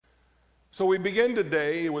So we begin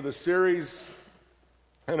today with a series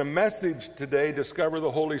and a message today, Discover the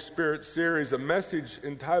Holy Spirit series, a message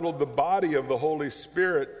entitled The Body of the Holy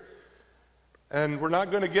Spirit. And we're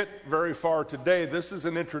not going to get very far today. This is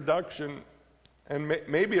an introduction, and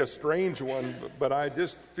maybe a strange one, but I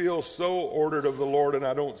just feel so ordered of the Lord, and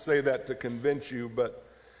I don't say that to convince you, but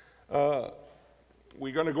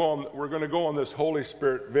we're going to go on this Holy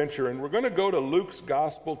Spirit venture, and we're going to go to Luke's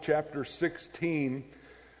Gospel, chapter 16,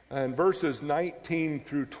 and verses 19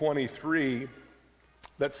 through 23,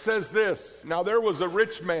 that says this: Now there was a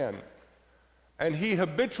rich man, and he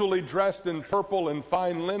habitually dressed in purple and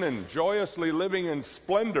fine linen, joyously living in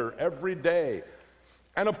splendor every day.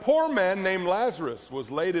 And a poor man named Lazarus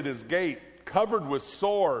was laid at his gate, covered with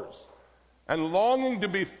sores, and longing to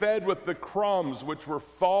be fed with the crumbs which were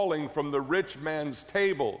falling from the rich man's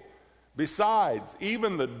table. Besides,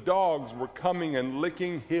 even the dogs were coming and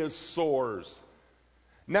licking his sores.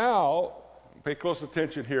 Now, pay close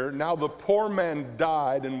attention here, now the poor man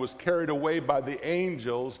died and was carried away by the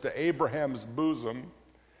angels to Abraham's bosom.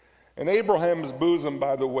 And Abraham's bosom,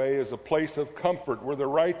 by the way, is a place of comfort where the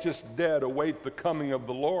righteous dead await the coming of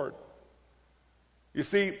the Lord. You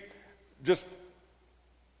see, just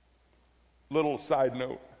little side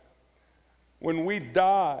note, when we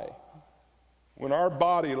die, when our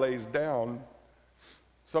body lays down,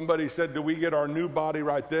 somebody said, do we get our new body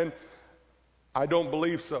right then? I don't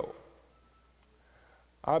believe so.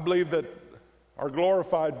 I believe that our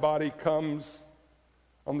glorified body comes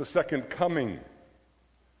on the second coming.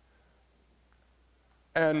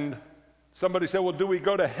 And somebody said, well, do we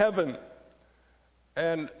go to heaven?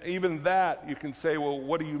 And even that, you can say, well,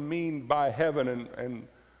 what do you mean by heaven, and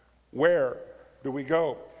where do we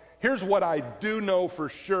go? Here's what I do know for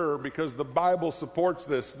sure, because the Bible supports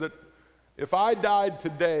this, that if I died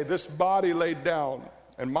today, this body laid down,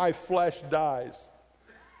 and my flesh dies,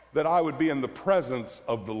 that I would be in the presence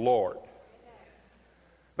of the Lord.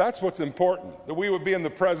 That's what's important, that we would be in the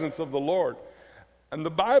presence of the Lord. And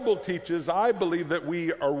the Bible teaches, I believe, that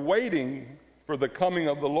we are waiting for the coming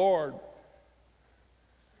of the Lord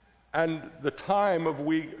and the time of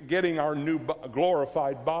we getting our new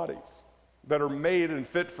glorified bodies that are made and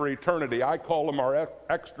fit for eternity. I call them our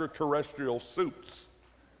extraterrestrial suits.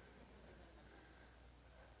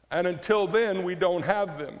 And until then, we don't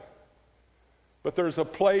have them. But there's a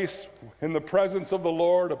place in the presence of the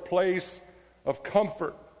Lord, a place of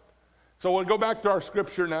comfort. So we'll go back to our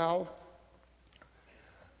scripture now.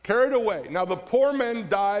 Carried away. Now the poor man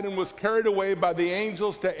died and was carried away by the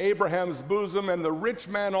angels to Abraham's bosom, and the rich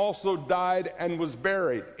man also died and was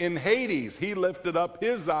buried. In Hades he lifted up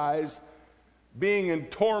his eyes, being in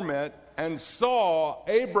torment, and saw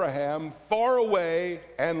Abraham far away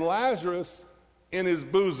and Lazarus in his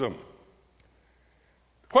bosom.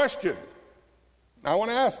 Question. I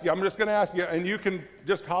want to ask you, I'm just going to ask you, and you can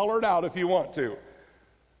just holler it out if you want to.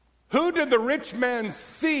 Who did the rich man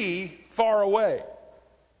see far away?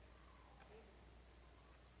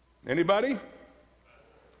 Anybody?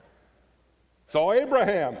 Saw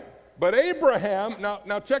Abraham. But Abraham,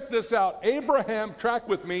 now check this out. Abraham, track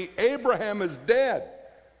with me, Abraham is dead.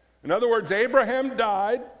 In other words, Abraham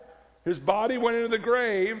died, his body went into the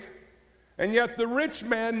grave, and yet the rich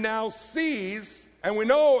man now sees, and we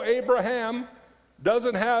know Abraham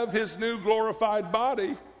doesn't have his new glorified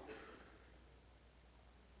body.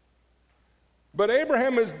 But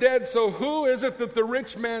Abraham is dead, so who is it that the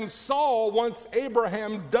rich man saw once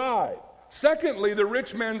Abraham died? Secondly, the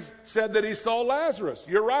rich man said that he saw Lazarus.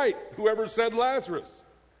 You're right, whoever said Lazarus.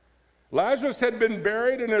 Lazarus had been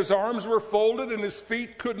buried and his arms were folded and his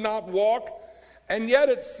feet could not walk. And yet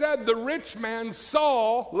it said the rich man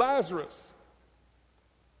saw Lazarus.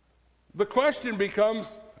 The question becomes,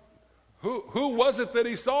 who was it that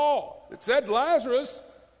he saw? It said Lazarus,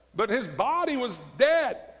 but his body was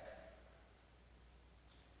dead.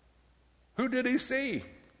 Who did he see?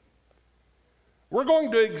 We're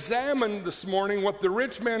going to examine this morning what the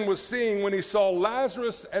rich man was seeing when he saw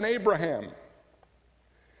Lazarus and Abraham.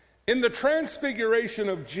 In the transfiguration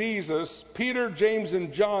of Jesus, Peter, James,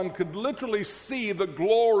 and John could literally see the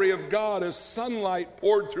glory of God as sunlight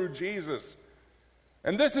poured through Jesus.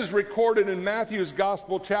 And this is recorded in Matthew's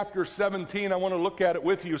Gospel, chapter 17. I want to look at it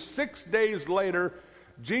with you. 6 days later,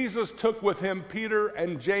 Jesus took with him Peter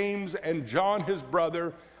and James and John, his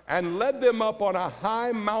brother, and led them up on a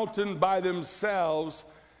high mountain by themselves,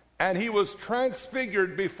 and he was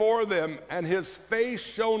transfigured before them, and his face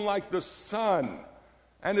shone like the sun,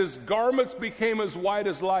 and his garments became as white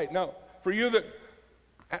as light. Now, for you that,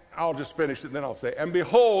 I'll just finish it, and then I'll say, and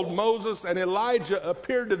behold, Moses and Elijah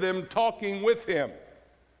appeared to them talking with him.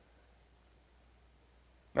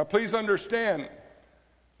 Now, please understand,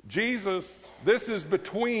 this is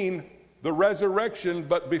between the resurrection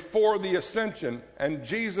but before the ascension, and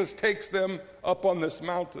Jesus takes them up on this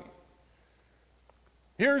mountain.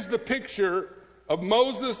 Here's the picture of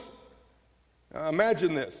Moses.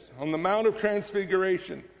 Imagine this, on the Mount of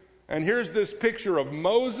Transfiguration. And here's this picture of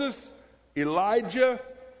Moses, Elijah,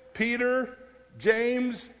 Peter,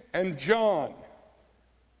 James, and John,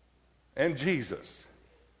 and Jesus.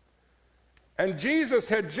 And Jesus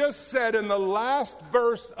had just said in the last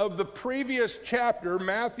verse of the previous chapter,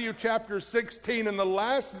 Matthew chapter 16, in the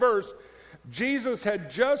last verse, Jesus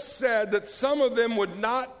had just said that some of them would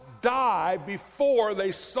not die before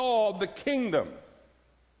they saw the kingdom.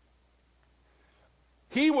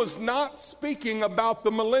 He was not speaking about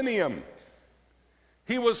the millennium.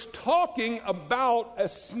 He was talking about a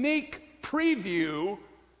sneak preview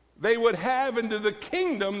they would have into the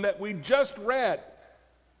kingdom that we just read.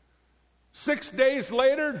 6 days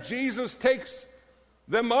later, Jesus takes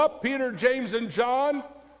them up, Peter, James, and John,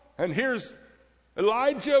 and here's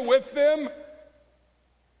Elijah with them,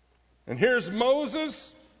 and here's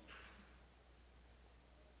Moses.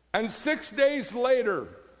 And 6 days later,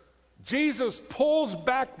 Jesus pulls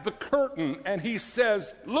back the curtain and he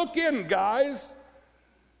says, "Look in, guys.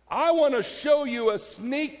 I want to show you a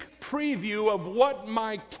sneak preview of what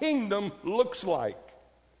my kingdom looks like."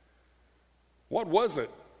 What was it?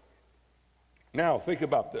 Now, think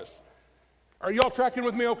about this. Are y'all tracking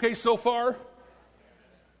with me okay so far?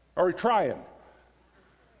 Are we trying?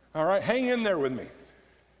 All right, hang in there with me.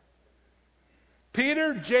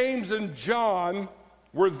 Peter, James, and John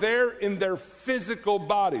were there in their physical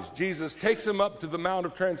bodies. Jesus takes them up to the Mount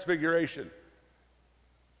of Transfiguration.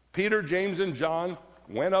 Peter, James, and John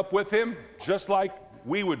went up with him just like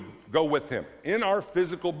we would go with him in our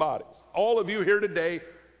physical bodies. All of you here today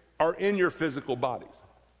are in your physical bodies.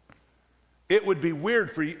 It would be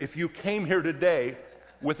weird for you if you came here today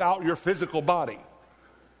without your physical body.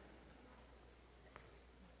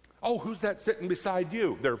 Oh, who's that sitting beside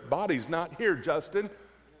you? Their body's not here, Justin.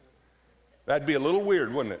 That'd be a little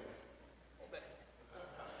weird, wouldn't it?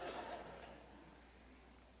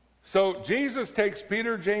 So Jesus takes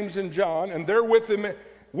Peter, James, and John, and they're with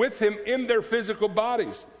him in their physical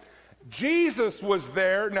bodies. Jesus was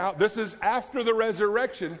there. Now, this is after the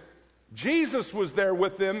resurrection. Jesus was there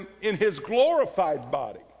with them in his glorified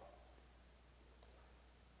body.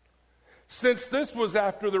 Since this was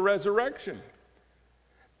after the resurrection,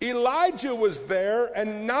 Elijah was there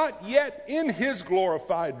and not yet in his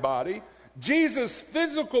glorified body. Jesus'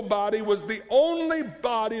 physical body was the only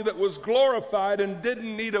body that was glorified and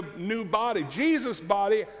didn't need a new body. Jesus'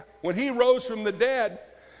 body, when he rose from the dead,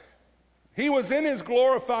 he was in his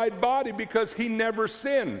glorified body because he never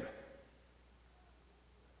sinned.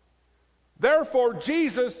 Therefore,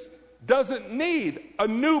 Jesus doesn't need a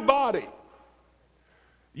new body.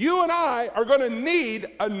 You and I are going to need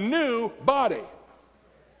a new body.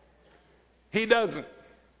 He doesn't.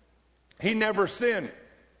 He never sinned.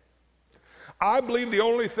 I believe the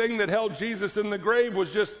only thing that held Jesus in the grave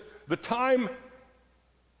was just the time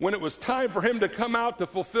when it was time for him to come out to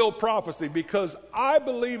fulfill prophecy, because I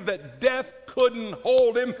believe that death couldn't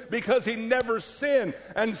hold him because he never sinned.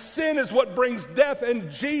 And sin is what brings death, and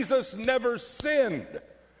Jesus never sinned.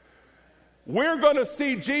 We're going to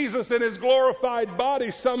see Jesus in his glorified body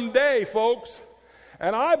someday, folks.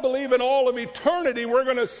 And I believe in all of eternity we're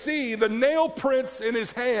going to see the nail prints in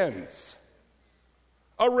his hands.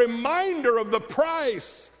 A reminder of the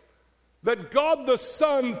price that God the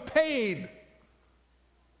Son paid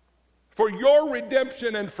for your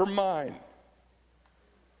redemption and for mine.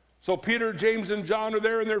 So Peter, James, and John are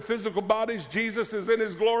there in their physical bodies. Jesus is in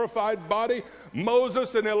his glorified body.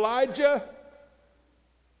 Moses and Elijah,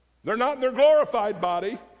 they're not in their glorified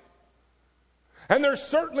body. And they're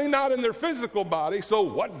certainly not in their physical body. So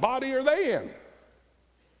what body are they in?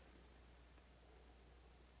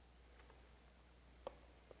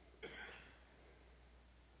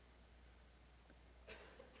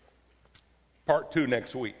 Part 2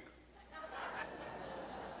 next week.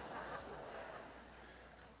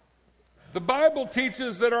 The Bible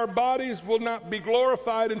teaches that our bodies will not be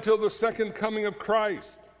glorified until the second coming of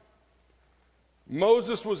Christ.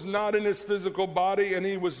 Moses was not in his physical body and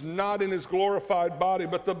he was not in his glorified body,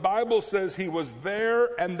 but the Bible says he was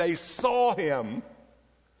there and they saw him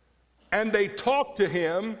and they talked to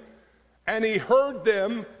him and he heard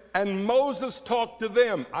them and Moses talked to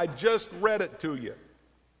them. I just read it to you.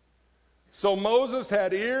 So Moses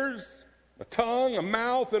had ears, a tongue, a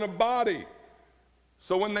mouth, and a body.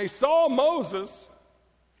 So when they saw Moses,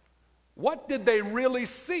 what did they really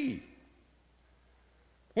see?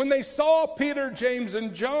 When they saw Peter, James,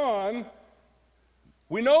 and John,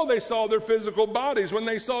 We know they saw their physical bodies. When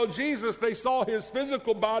they saw Jesus, they saw his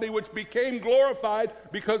physical body, which became glorified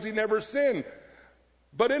because he never sinned.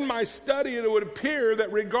 But in my study, it would appear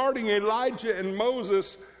that regarding Elijah and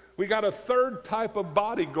Moses, we got a third type of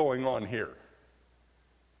body going on here.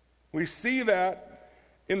 We see that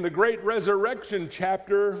in the great resurrection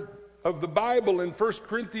chapter of the Bible in 1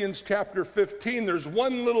 Corinthians chapter 15. There's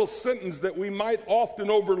one little sentence that we might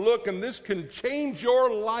often overlook, and this can change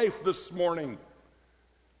your life this morning.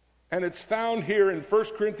 And it's found here in 1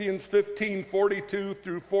 Corinthians 15, 42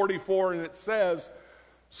 through 44, and it says,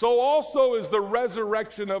 "So also is the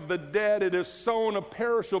resurrection of the dead. It is sown a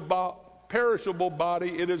perishable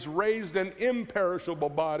body. It is raised an imperishable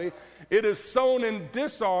body. It is sown in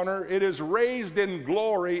dishonor. It is raised in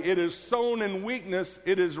glory. It is sown in weakness.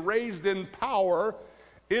 It is raised in power.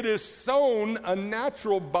 It is sown a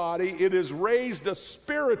natural body. It is raised a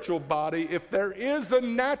spiritual body. If there is a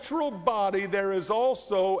natural body, there is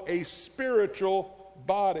also a spiritual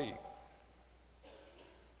body."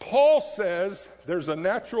 Paul says there's a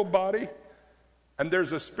natural body and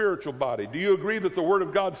there's a spiritual body. Do you agree that the Word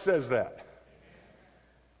of God says that?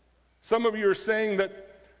 Some of you are saying that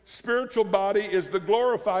spiritual body is the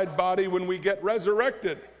glorified body when we get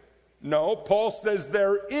resurrected. No, Paul says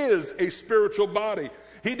there is a spiritual body.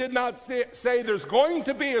 He did not say there's going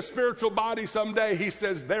to be a spiritual body someday. He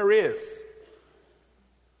says there is.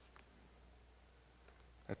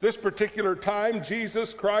 At this particular time,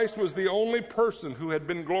 Jesus Christ was the only person who had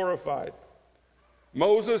been glorified.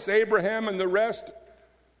 Moses, Abraham, and the rest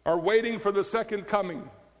are waiting for the second coming.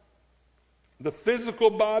 The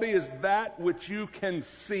physical body is that which you can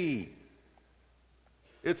see.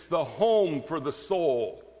 It's the home for the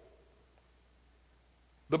soul.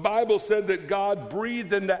 The Bible said that God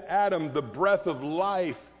breathed into Adam the breath of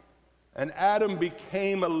life, and Adam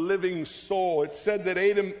became a living soul. It said that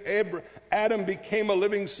Adam became a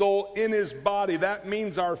living soul in his body. That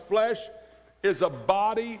means our flesh is a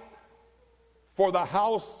body for the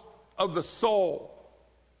house of the soul.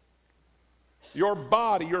 Your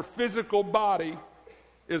body, your physical body,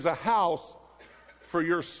 is a house for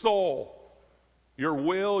your soul, your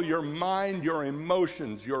will, your mind, your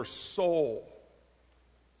emotions, your soul.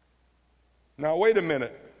 Now, wait a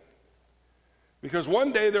minute. Because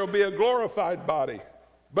one day there will be a glorified body.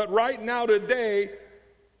 But right now, today,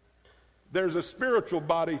 there's a spiritual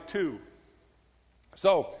body too.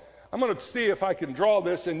 So, I'm going to see if I can draw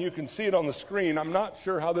this and you can see it on the screen. I'm not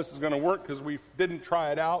sure how this is going to work because we didn't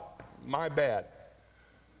try it out. My bad.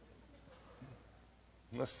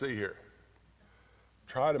 Let's see here.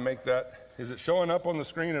 Try to make that. Is it showing up on the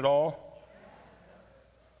screen at all?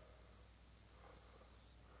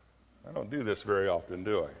 I don't do this very often,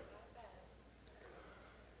 do I?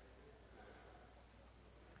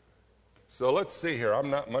 So let's see here. I'm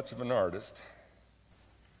not much of an artist.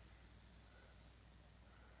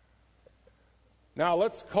 Now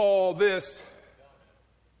let's call this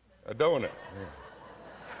a donut.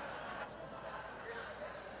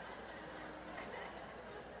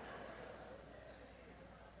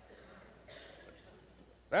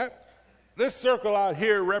 This circle out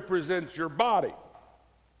here represents your body.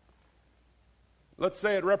 Let's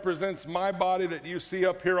say it represents my body that you see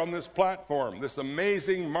up here on this platform, this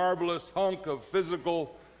amazing, marvelous hunk of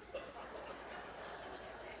physical,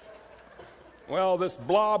 well, this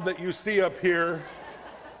blob that you see up here.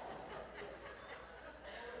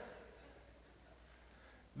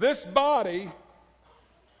 This body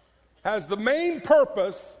has the main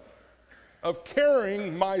purpose of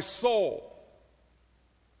carrying my soul.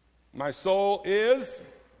 My soul is,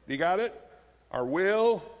 you got it? Our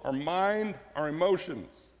will, our mind, our emotions.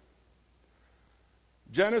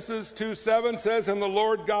 Genesis 2:7 says, "And the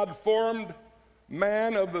Lord God formed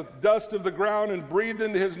man of the dust of the ground and breathed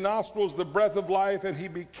into his nostrils the breath of life, and he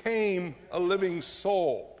became a living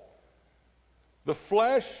soul." The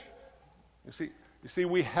flesh, you see,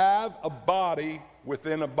 we have a body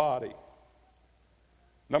within a body.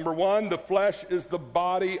 Number one, the flesh is the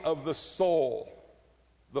body of the soul.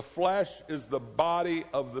 The flesh is the body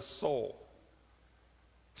of the soul.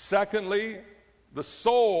 Secondly, the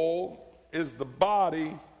soul is the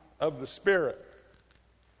body of the spirit.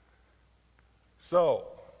 So,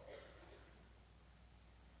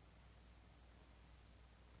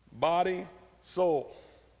 body, soul.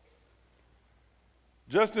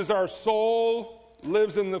 Just as our soul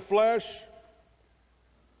lives in the flesh,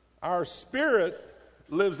 our spirit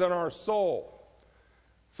lives in our soul.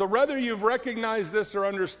 So whether you've recognized this or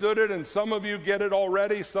understood it, and some of you get it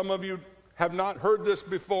already, some of you have not heard this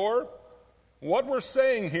before, what we're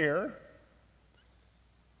saying here,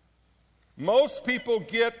 most people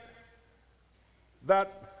get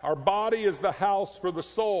that Our body is the house for the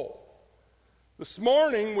soul. This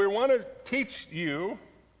morning, we want to teach you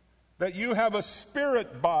that you have a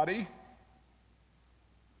spirit body,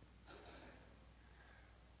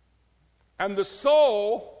 and the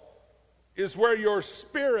soul is where your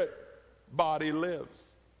spirit body lives.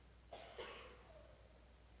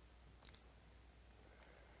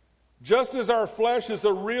 Just as our flesh is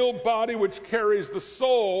a real body which carries the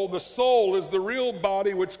soul is the real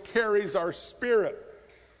body which carries our spirit.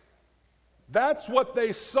 That's what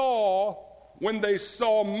they saw when they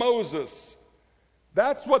saw Moses.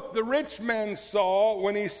 That's what the rich man saw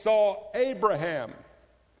when he saw Abraham.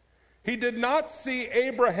 He did not see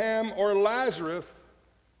Abraham or Lazarus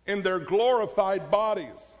in their glorified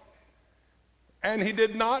bodies. And he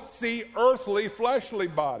did not see earthly, fleshly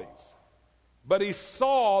bodies. But he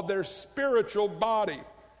saw their spiritual body.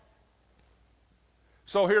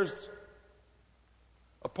 So here's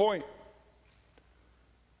a point.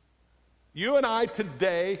 You and I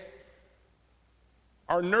today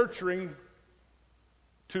are nurturing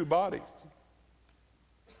two bodies.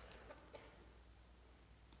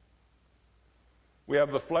 We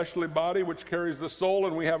have the fleshly body which carries the soul,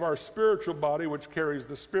 and we have our spiritual body which carries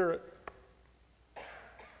the spirit.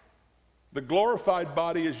 The glorified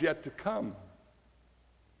body is yet to come.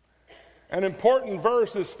 An important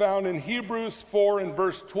verse is found in Hebrews 4 and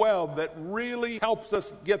verse 12 that really helps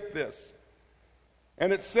us get this.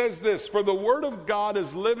 And it says this: "For the word of God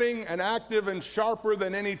is living and active and sharper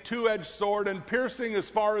than any two-edged sword, and piercing as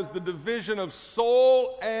far as the division of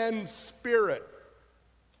soul and spirit,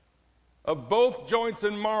 of both joints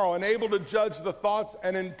and marrow, and able to judge the thoughts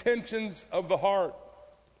and intentions of the heart."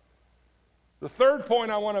 The third point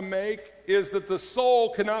I want to make is that the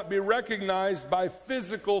soul cannot be recognized by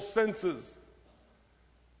physical senses.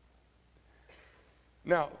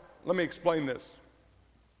 Now, let me explain this.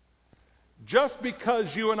 Just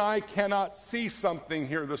because you and I cannot see something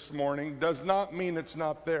here this morning does not mean it's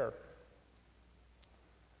not there.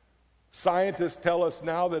 Scientists tell us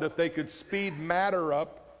now that if they could speed matter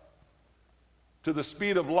up to the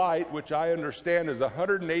speed of light, which I understand is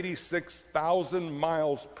 186,000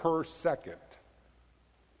 miles per second,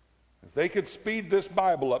 if they could speed this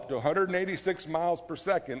Bible up to 186 miles per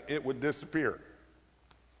second, it would disappear.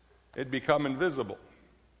 It'd become invisible.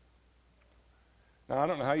 Now, I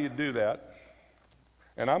don't know how you'd do that.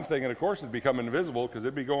 And I'm thinking, of course, it'd become invisible because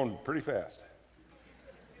it'd be going pretty fast.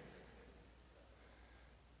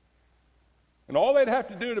 And all they'd have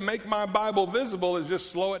to do to make my Bible visible is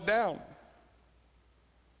just slow it down.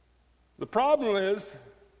 The problem is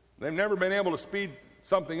they've never been able to speed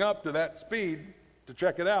something up to that speed to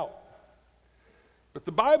check it out. But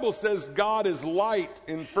the Bible says God is light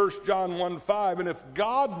in 1 John 1:5, and if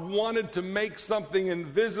God wanted to make something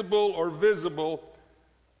invisible or visible,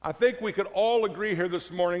 I think we could all agree here this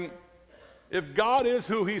morning, if God is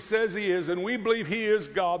who he says he is, and we believe he is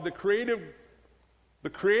God, the creator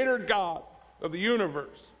God of the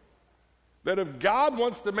universe, that if God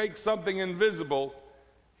wants to make something invisible,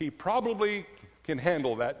 he probably can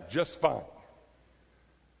handle that just fine.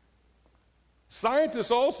 Scientists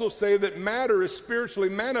also say that matter is spiritually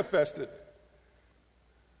manifested.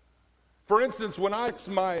 For instance, when I fix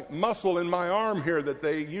my muscle in my arm here that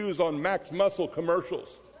they use on Max Muscle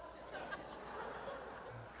commercials,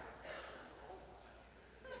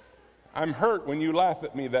 I'm hurt when you laugh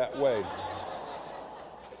at me that way.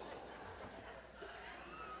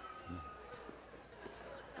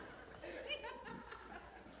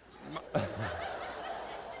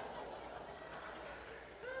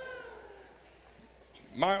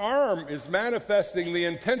 My arm is manifesting the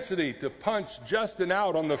intensity to punch Justin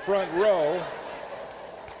out on the front row.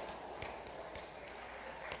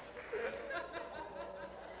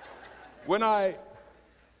 When I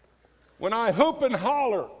hoop and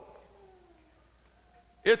holler,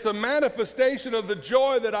 it's a manifestation of the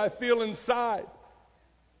joy that I feel inside.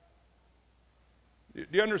 Do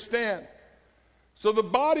you understand? So the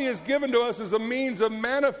body is given to us as a means of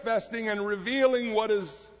manifesting and revealing what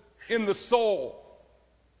is in the soul.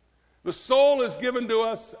 The soul is given to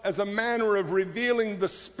us as a manner of revealing the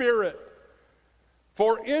spirit.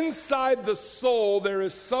 For inside the soul there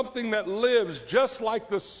is something that lives, just like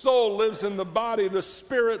the soul lives in the body, the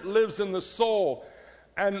spirit lives in the soul.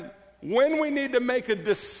 And when we need to make a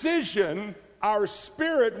decision, our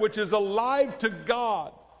spirit, which is alive to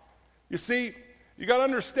God, you see, you got to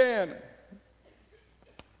understand,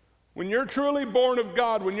 when you're truly born of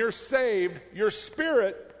God, when you're saved, your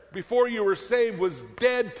spirit, before you were saved, was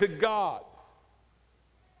dead to God.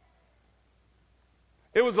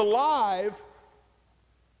 It was alive,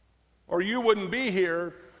 or you wouldn't be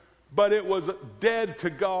here, but it was dead to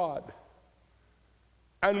God.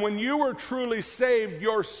 And when you were truly saved,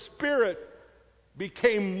 your spirit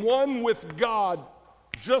became one with God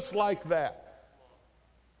just like that.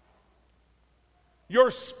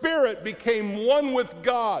 Your spirit became one with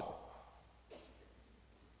God.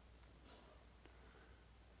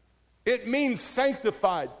 It means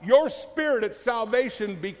sanctified. Your spirit at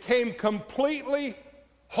salvation became completely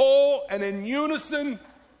whole and in unison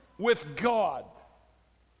with God.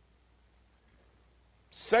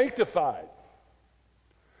 Sanctified.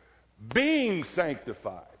 Being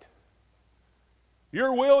sanctified.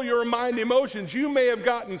 Your will, your mind, emotions, you may have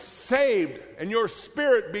gotten saved and your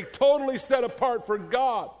spirit be totally set apart for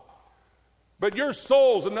God. But your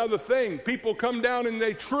soul's another thing. People come down and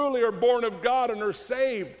they truly are born of God and are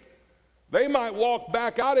saved. They might walk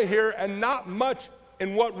back out of here and not much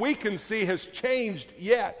in what we can see has changed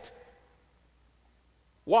yet.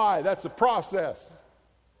 Why? That's a process.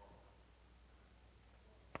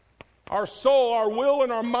 Our soul, our will,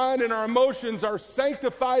 and our mind and our emotions are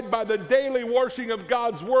sanctified by the daily washing of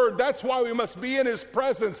God's Word. That's why we must be in His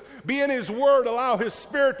presence, be in His Word, allow His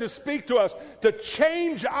Spirit to speak to us, to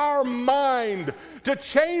change our mind, to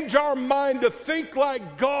think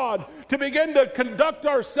like God, to begin to conduct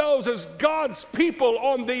ourselves as God's people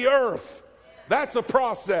on the earth. That's a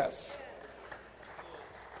process.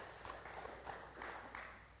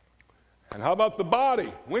 And how about the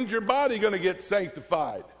body? When's your body going to get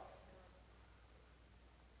sanctified?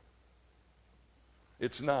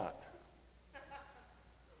 It's not.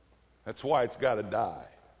 That's why it's got to die.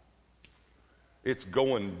 It's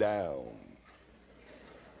going down.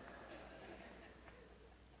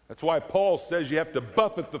 That's why Paul says you have to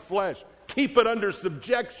buffet the flesh, keep it under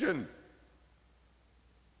subjection.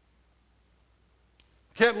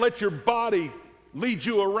 Can't let your body lead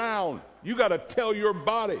you around. You got to tell your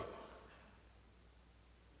body.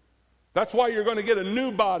 That's why you're going to get a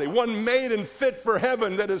new body, one made and fit for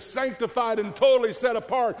heaven that is sanctified and totally set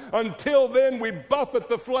apart. Until then, we buffet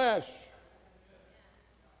the flesh.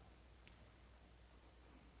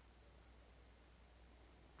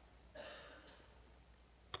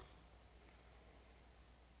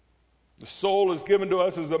 The soul is given to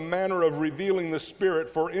us as a manner of revealing the Spirit,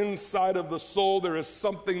 for inside of the soul there is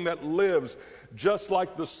something that lives. Just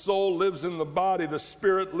like the soul lives in the body, the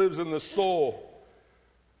Spirit lives in the soul.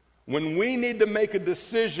 When we need to make a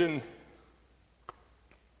decision,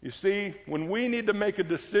 you see, when we need to make a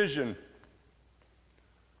decision,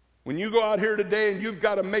 when you go out here today and you've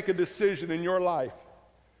got to make a decision in your life,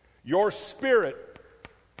 your spirit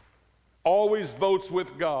always votes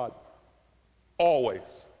with God. Always.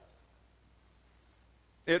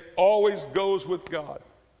 It always goes with God.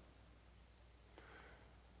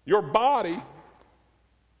 Your body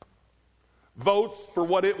votes for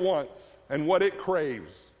what it wants and what it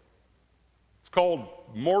craves. It's called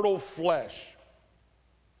mortal flesh.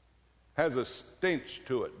 Has a stench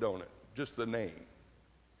to it, don't it? Just the name.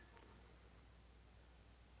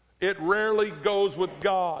 It rarely goes with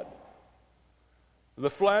God. The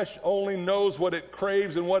flesh only knows what it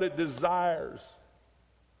craves and what it desires.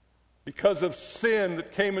 Because of sin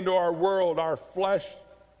that came into our world, our flesh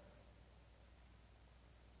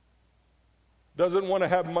doesn't want to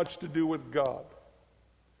have much to do with God.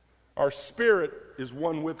 Our spirit is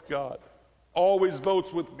one with God. Always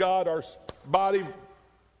votes with God. Our body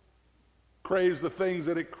craves the things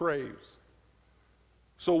that it craves.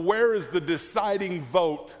 So where is the deciding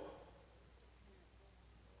vote?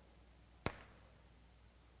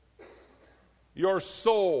 Your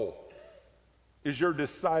soul is your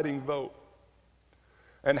deciding vote.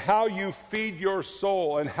 And how you feed your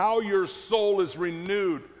soul and how your soul is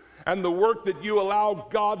renewed and the work that you allow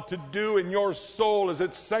God to do in your soul as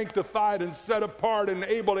it's sanctified and set apart and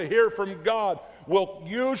able to hear from God will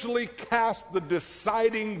usually cast the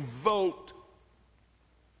deciding vote.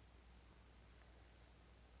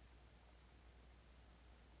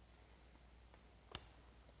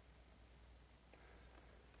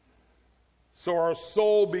 So our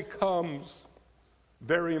soul becomes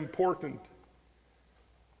very important.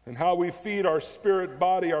 And how we feed our spirit,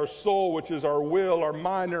 body, our soul, which is our will, our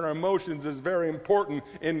mind, and our emotions, is very important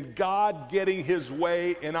in God getting His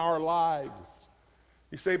way in our lives.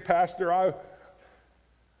 You say, Pastor, I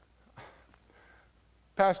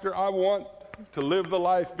want to live the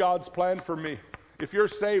life God's planned for me. If you're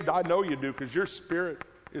saved, I know you do, because your spirit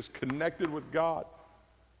is connected with God.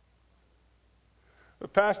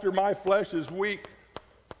 But Pastor, my flesh is weak.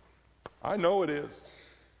 I know it is.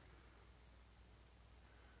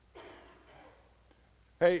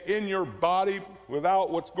 Hey, in your body,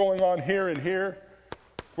 without what's going on here and here,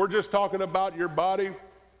 if we're just talking about your body,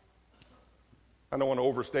 I don't want to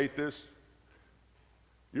overstate this,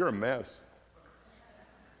 you're a mess.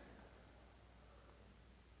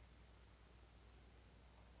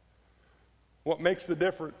 What makes the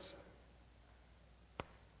difference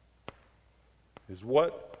is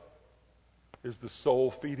what is the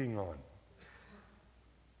soul feeding on.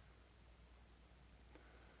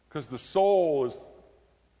 Because the soul is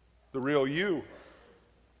the real you.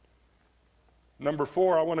 Number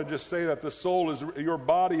 4, I want to just say that the soul is, your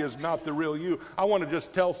body is not the real you. I want to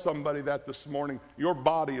just tell somebody that this morning. Your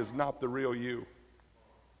body is not the real you.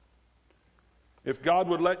 If God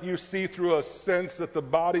would let you see through a sense that the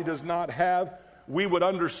body does not have, we would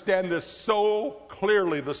understand this so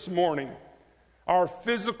clearly this morning. Our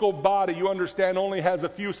physical body, you understand, only has a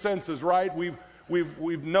few senses, right?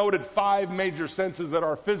 We've noted 5 major senses that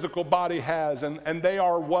our physical body has, and they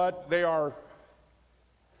are what? They are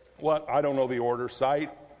what? I don't know the order.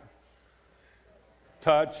 Sight,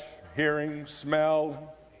 touch, hearing,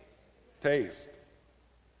 smell, taste.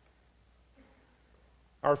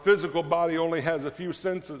 Our physical body only has a few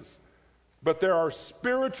senses, but there are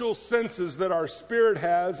spiritual senses that our spirit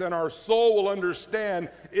has and our soul will understand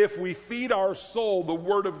if we feed our soul the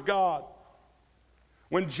Word of God.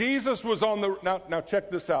 When Jesus was on the, now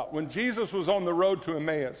check this out. When Jesus was on the road to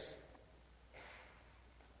Emmaus,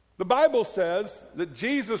 the Bible says that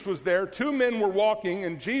Jesus was there. 2 men were walking,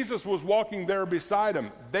 and Jesus was walking there beside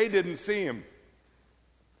him. They didn't see him.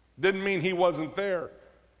 Didn't mean he wasn't there.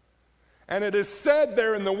 And it is said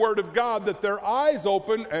there in the Word of God that their eyes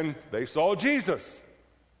opened and they saw Jesus.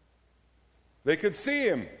 They could see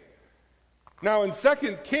him. Now in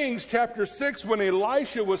 2 Kings chapter 6, when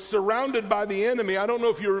Elisha was surrounded by the enemy, I don't know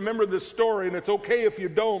if you remember this story, and it's okay if you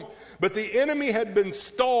don't, but the enemy had been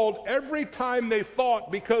stalled every time they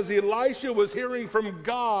fought because Elisha was hearing from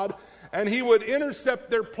God, and he would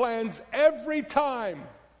intercept their plans every time.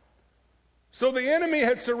 So the enemy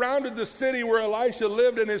had surrounded the city where Elisha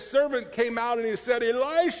lived, and his servant came out and he said,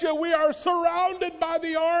 "Elisha, we are surrounded by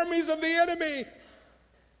the armies of the enemy."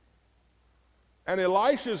 And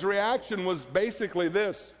Elisha's reaction was basically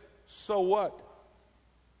this: so what?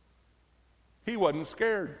 He wasn't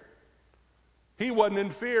scared. He wasn't in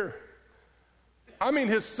fear. I mean,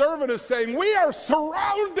 his servant is saying, "We are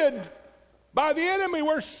surrounded by the enemy.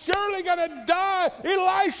 We're surely going to die.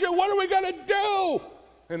 Elisha, what are we going to do?"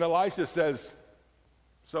 And Elisha says,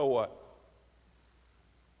 "So what?"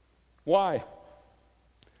 Why?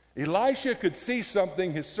 Elisha could see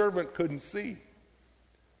something his servant couldn't see.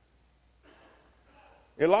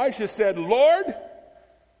 Elisha said, "Lord,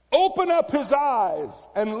 open up his eyes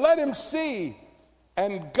and let him see."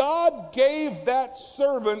 And God gave that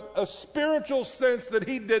servant a spiritual sense that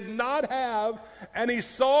he did not have, and he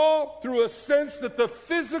saw through a sense that the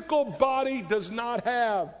physical body does not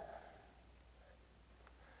have.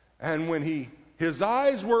 And when his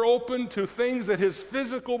eyes were open to things that his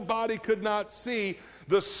physical body could not see,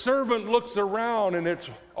 the servant looks around and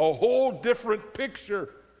it's a whole different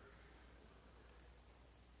picture.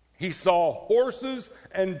 He saw horses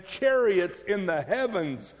and chariots in the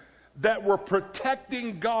heavens that were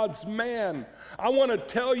protecting God's man. I want to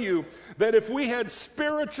tell you that if we had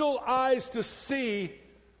spiritual eyes to see,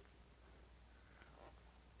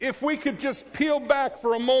 if we could just peel back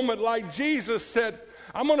for a moment like Jesus said,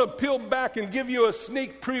 "I'm going to peel back and give you a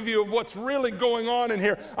sneak preview of what's really going on in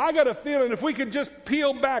here." I got a feeling if we could just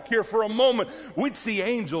peel back here for a moment, we'd see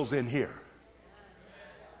angels in here.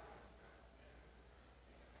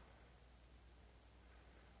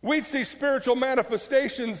 We'd see spiritual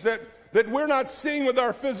manifestations that we're not seeing with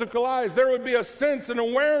our physical eyes. There would be a sense and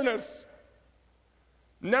awareness.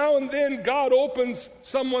 Now and then God opens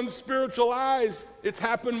someone's spiritual eyes. It's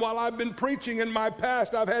happened while I've been preaching in my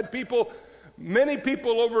past. I've had many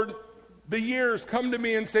people over the years come to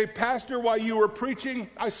me and say, "Pastor, while you were preaching,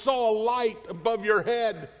 I saw a light above your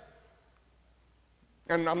head."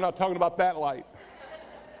 And I'm not talking about that light.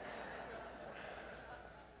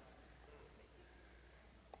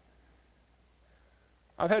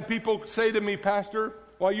 I've had people say to me, "Pastor,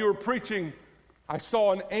 while you were preaching, I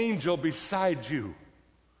saw an angel beside you."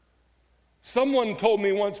 Someone told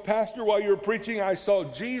me once, "Pastor, while you were preaching, I saw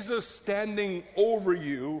Jesus standing over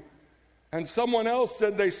you." And someone else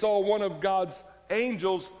said they saw one of God's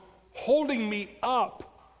angels holding me up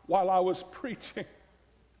while I was preaching.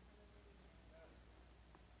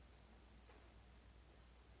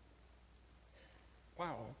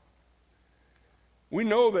 Wow. We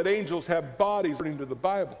know that angels have bodies according to the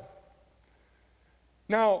Bible.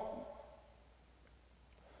 Now,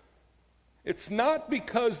 it's not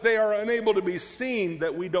because they are unable to be seen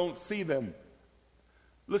that we don't see them.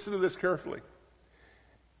 Listen to this carefully.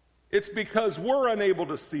 It's because we're unable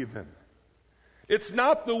to see them. It's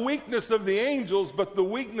not the weakness of the angels, but the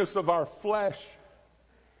weakness of our flesh.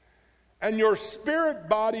 And your spirit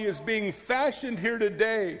body is being fashioned here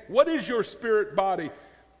today. What is your spirit body?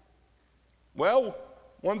 Well,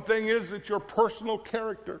 one thing is it's your personal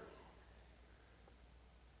character.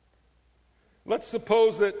 Let's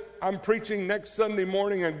suppose that I'm preaching next Sunday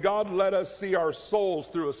morning and God let us see our souls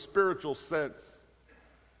through a spiritual sense.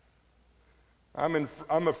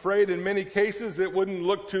 I'm afraid in many cases it wouldn't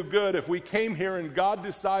look too good if we came here and God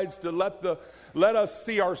decides to let us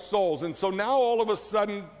see our souls. And so now all of a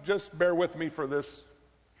sudden, just bear with me for this.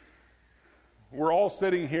 We're all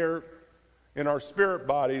sitting here in our spirit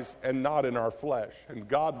bodies and not in our flesh. And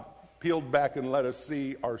God peeled back and let us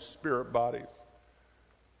see our spirit bodies.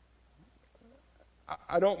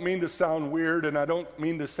 I don't mean to sound weird, and I don't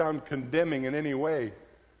mean to sound condemning in any way.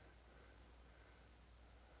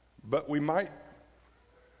 But we might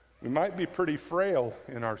be pretty frail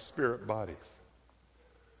in our spirit bodies.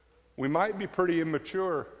 We might be pretty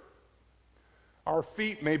immature. Our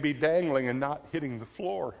feet may be dangling and not hitting the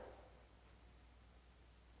floor.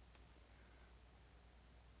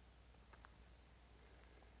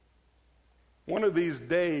 One of these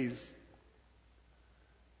days,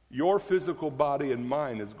 your physical body and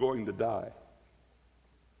mine is going to die.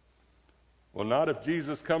 Well, not if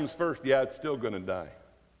Jesus comes first. Yeah, it's still going to die.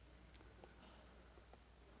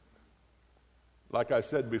 Like I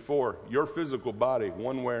said before, your physical body,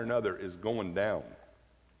 one way or another, is going down.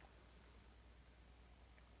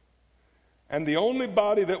 And the only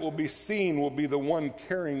body that will be seen will be the one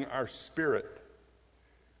carrying our spirit.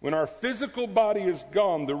 When our physical body is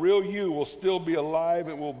gone, the real you will still be alive.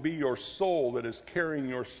 It will be your soul that is carrying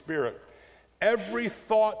your spirit. Every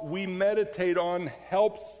thought we meditate on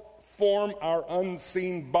helps form our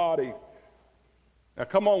unseen body. Now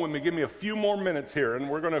come on with me, give me a few more minutes here, and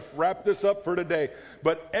we're going to wrap this up for today.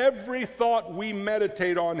 But every thought we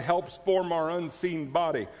meditate on helps form our unseen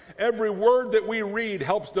body. Every word that we read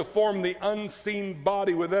helps to form the unseen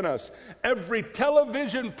body within us. Every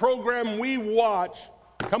television program we watch,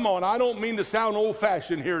 come on, I don't mean to sound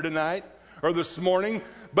old-fashioned here tonight or this morning,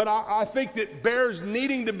 but I think that bears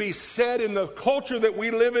needing to be said in the culture that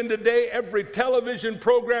we live in today. Every television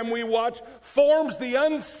program we watch forms the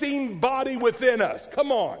unseen body within us.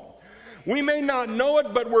 Come on. We may not know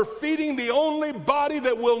it, but we're feeding the only body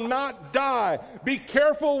that will not die. Be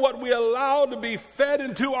careful what we allow to be fed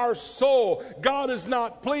into our soul. God is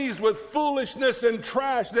not pleased with foolishness and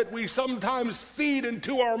trash that we sometimes feed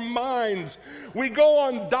into our minds. We go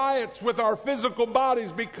on diets with our physical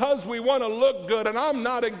bodies because we want to look good, and I'm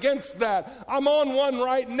not against that. I'm on one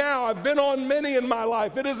right now. I've been on many in my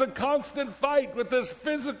life. It is a constant fight with this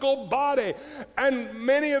physical body, and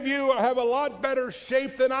many of you have a lot better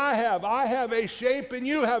shape than I have. I have a shape and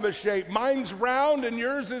you have a shape. Mine's round and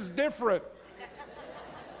yours is different.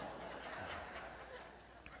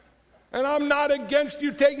 And I'm not against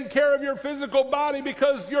you taking care of your physical body,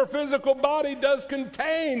 because your physical body does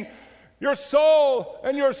contain your soul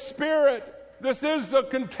and your spirit. This is the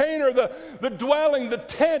container, the dwelling, the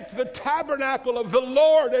tent, the tabernacle of the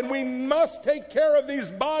Lord, and we must take care of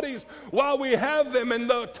these bodies while we have them. And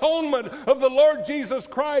the atonement of the Lord Jesus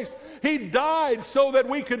Christ, He died so that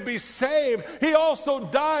we could be saved. He also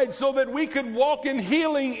died so that we could walk in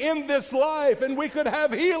healing in this life, and we could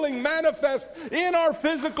have healing manifest in our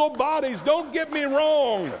physical bodies. Don't get me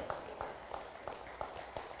wrong.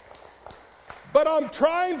 But I'm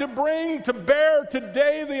trying to bring to bear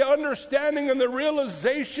today the understanding and the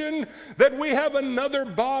realization that we have another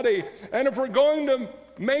body. And if we're going to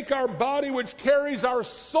make our body, which carries our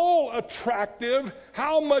soul, attractive,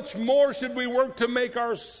 how much more should we work to make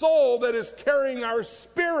our soul, that is carrying our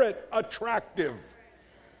spirit, attractive?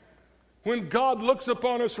 When God looks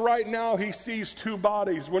upon us right now, He sees two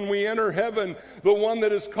bodies. When we enter heaven, the one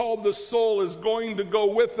that is called the soul is going to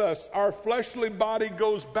go with us. Our fleshly body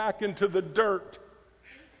goes back into the dirt.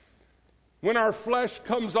 When our flesh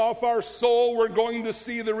comes off our soul, we're going to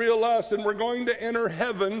see the real us, and we're going to enter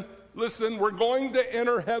heaven. Listen, we're going to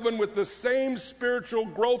enter heaven with the same spiritual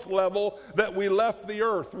growth level that we left the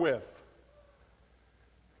earth with.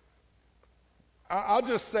 I'll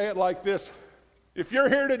just say it like this. If you're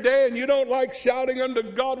here today and you don't like shouting unto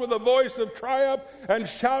God with a voice of triumph and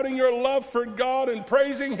shouting your love for God and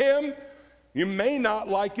praising Him, you may not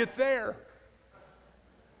like it there.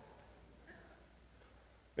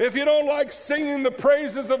 If you don't like singing the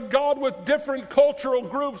praises of God with different cultural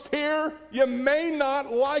groups here, you may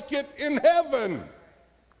not like it in heaven.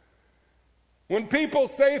 When people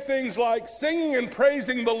say things like, singing and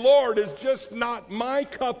praising the Lord is just not my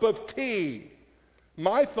cup of tea,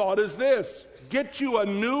 my thought is this: get you a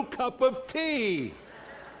new cup of tea.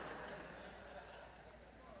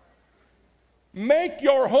 Make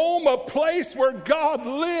your home a place where God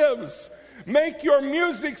lives. Make your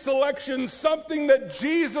music selection something that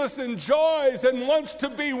Jesus enjoys and wants to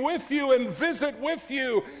be with you and visit with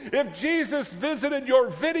you. If Jesus visited your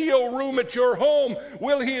video room at your home,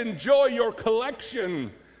 will he enjoy your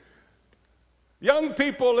collection? Young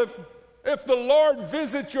people, if the Lord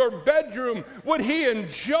visits your bedroom, would he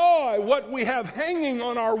enjoy what we have hanging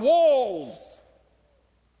on our walls?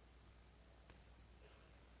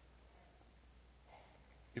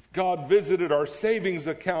 If God visited our savings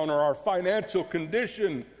account or our financial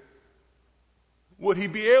condition, would he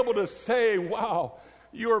be able to say, wow,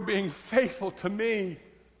 you are being faithful to me?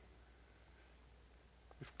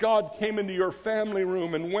 If God came into your family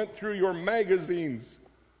room and went through your magazines,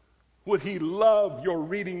 would he love your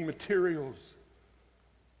reading materials?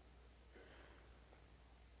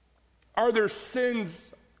 Are there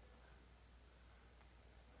sins?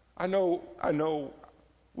 I know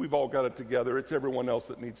we've all got it together. It's everyone else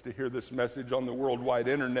that needs to hear this message on the worldwide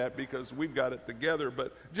internet because we've got it together.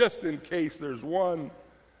 But just in case there's one,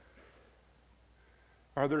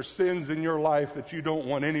 are there sins in your life that you don't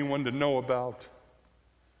want anyone to know about?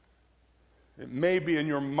 It may be in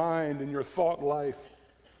your mind, in your thought life.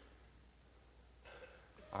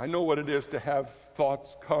 I know what it is to have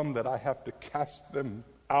thoughts come that I have to cast them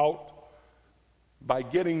out by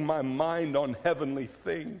getting my mind on heavenly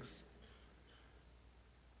things.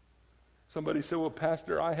 Somebody said, well,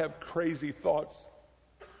 Pastor, I have crazy thoughts.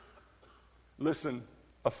 Listen,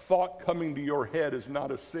 a thought coming to your head is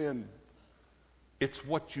not a sin. It's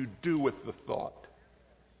what you do with the thought.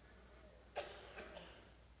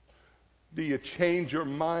 Do you change your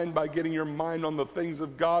mind by getting your mind on the things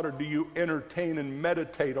of God, or do you entertain and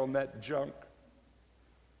meditate on that junk?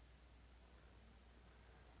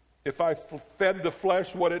 If I fed the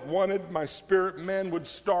flesh what it wanted, my spirit man would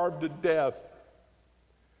starve to death.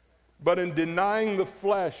 But in denying the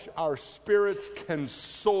flesh, our spirits can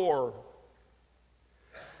soar.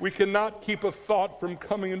 We cannot keep a thought from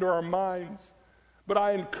coming into our minds. But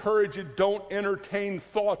I encourage you, don't entertain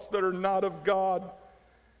thoughts that are not of God.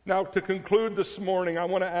 Now, to conclude this morning, I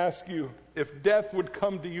want to ask you, if death would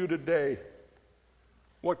come to you today,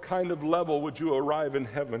 what kind of level would you arrive in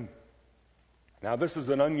heaven? Now, this is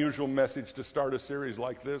an unusual message to start a series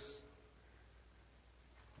like this.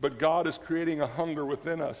 But God is creating a hunger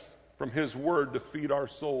within us from his word to feed our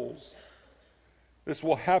souls. This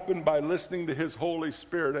will happen by listening to his Holy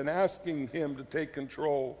Spirit and asking him to take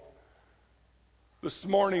control. This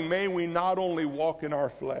morning, may we not only walk in our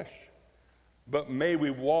flesh, but may we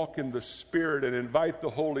walk in the Spirit and invite the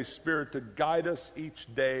Holy Spirit to guide us each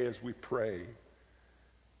day as we pray.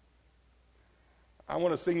 I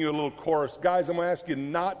want to sing you a little chorus. Guys, I'm going to ask you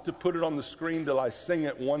not to put it on the screen till I sing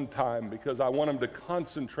it one time, because I want them to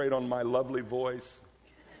concentrate on my lovely voice.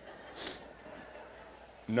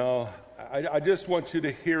 No, I just want you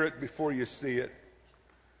to hear it before you see it.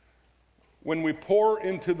 When we pour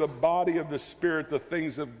into the body of the Spirit the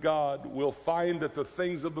things of God, we'll find that the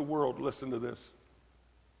things of the world, listen to this.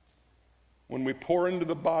 When we pour into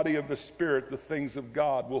the body of the Spirit the things of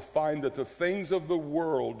God, we'll find that the things of the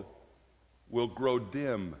world will grow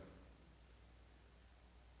dim.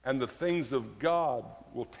 And the things of God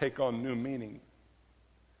will take on new meaning.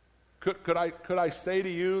 Could I say to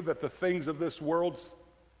you that the things of this world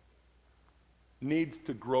need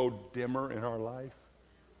to grow dimmer in our life?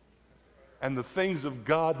 And the things of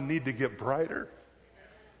God need to get brighter?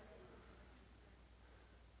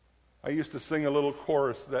 I used to sing a little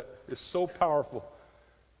chorus that is so powerful.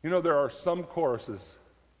 You know, there are some choruses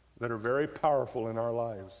that are very powerful in our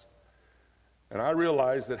lives. And I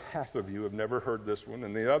realize that half of you have never heard this one,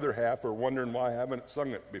 and the other half are wondering why I haven't sung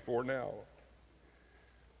it before now.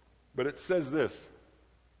 But it says this.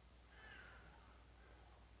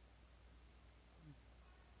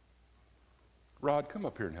 Rod, come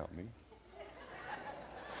up here and help me.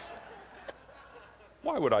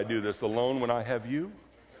 Why would I do this alone when I have you?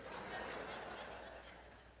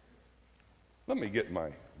 Let me get my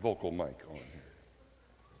vocal mic on here.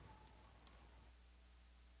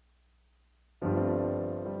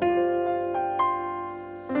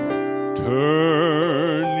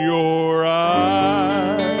 Turn your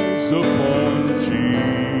eyes upon Jesus.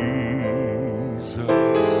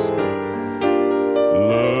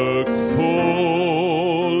 Look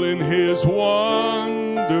full in his wonderful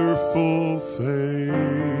face,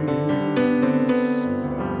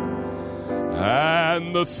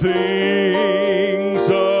 and the things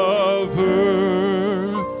of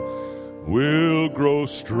earth will grow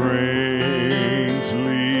strangely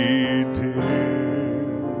dim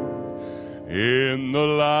in the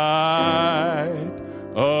light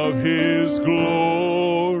of his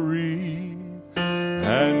glory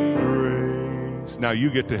now you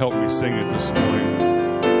get to help me sing it this morning.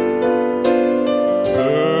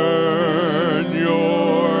 Turn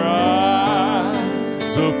your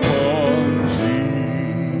eyes upon Jesus.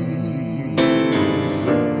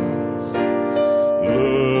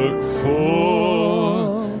 Look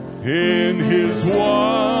full in His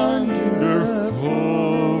wonderful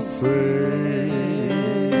face.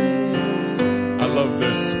 I love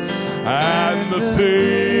this. And the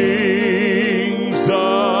things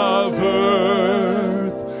of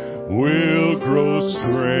earth will grow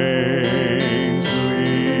strangely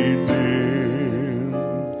dim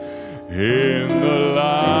in the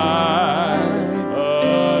light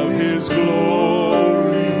of His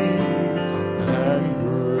glory and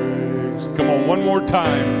grace. Come on, one more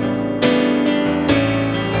time.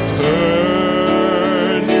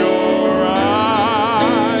 Turn your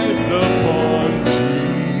eyes upon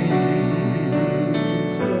Jesus.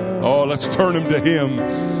 Oh, let's turn them to Him.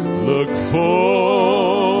 Look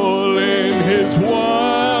full in His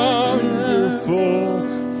wonderful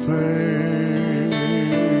face,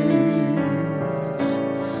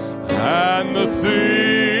 and the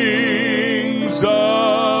things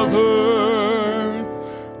of earth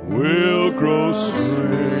will grow strangely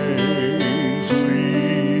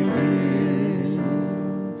dim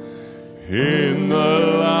in the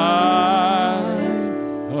light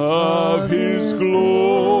of His glory.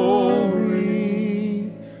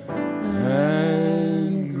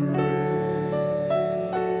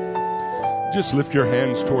 Just lift your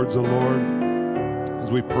hands towards the Lord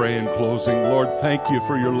as we pray in closing. Lord, thank you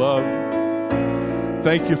for your love.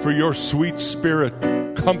 Thank you for your sweet Spirit,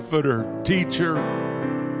 comforter, teacher,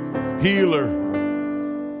 healer,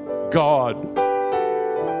 God.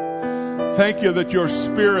 Thank you that your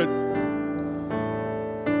Spirit,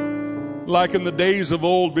 like in the days of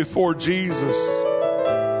old before Jesus,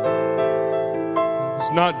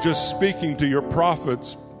 is not just speaking to your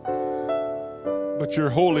prophets, but your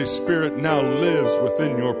Holy Spirit now lives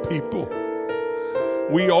within your people.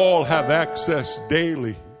 We all have access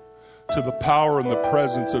daily to the power and the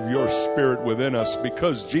presence of your Spirit within us.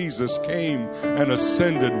 Because Jesus came and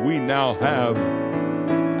ascended, we now have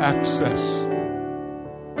access.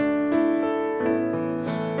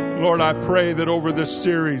 Lord, I pray that over this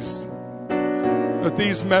series, that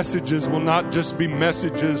these messages will not just be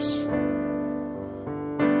messages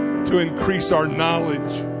to increase our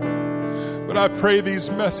knowledge, but I pray these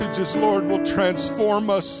messages, Lord, will transform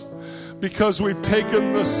us, because we've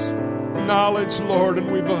taken this knowledge, Lord,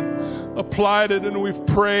 and we've applied it, and we've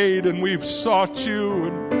prayed, and we've sought you,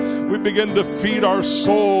 and we begin to feed our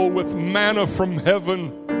soul with manna from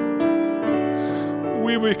heaven.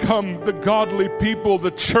 We become the godly people,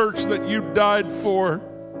 the church that you died for.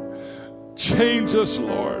 Change us,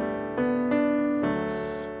 Lord.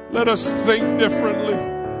 Let us think differently.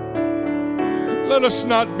 Let us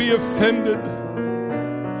not be offended.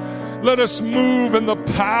 Let us move in the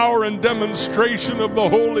power and demonstration of the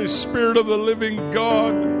Holy Spirit of the living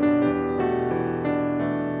God.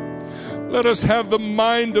 Let us have the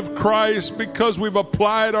mind of Christ, because we've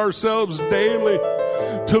applied ourselves daily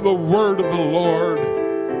to the word of the Lord.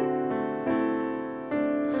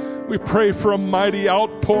 We pray for a mighty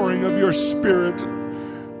outpouring of your Spirit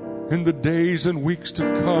in the days and weeks to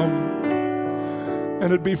come.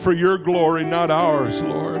 And it be for your glory, not ours,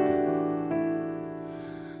 Lord.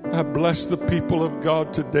 I bless the people of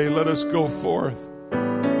God today. Let us go forth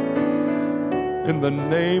in the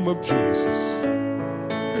name of Jesus.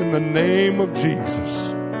 In the name of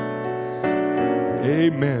Jesus.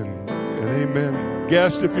 Amen and amen.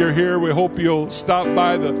 Guest, if you're here, we hope you'll stop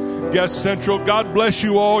by the Guest Central. God bless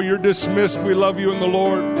you all. You're dismissed. We love you in the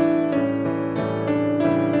Lord.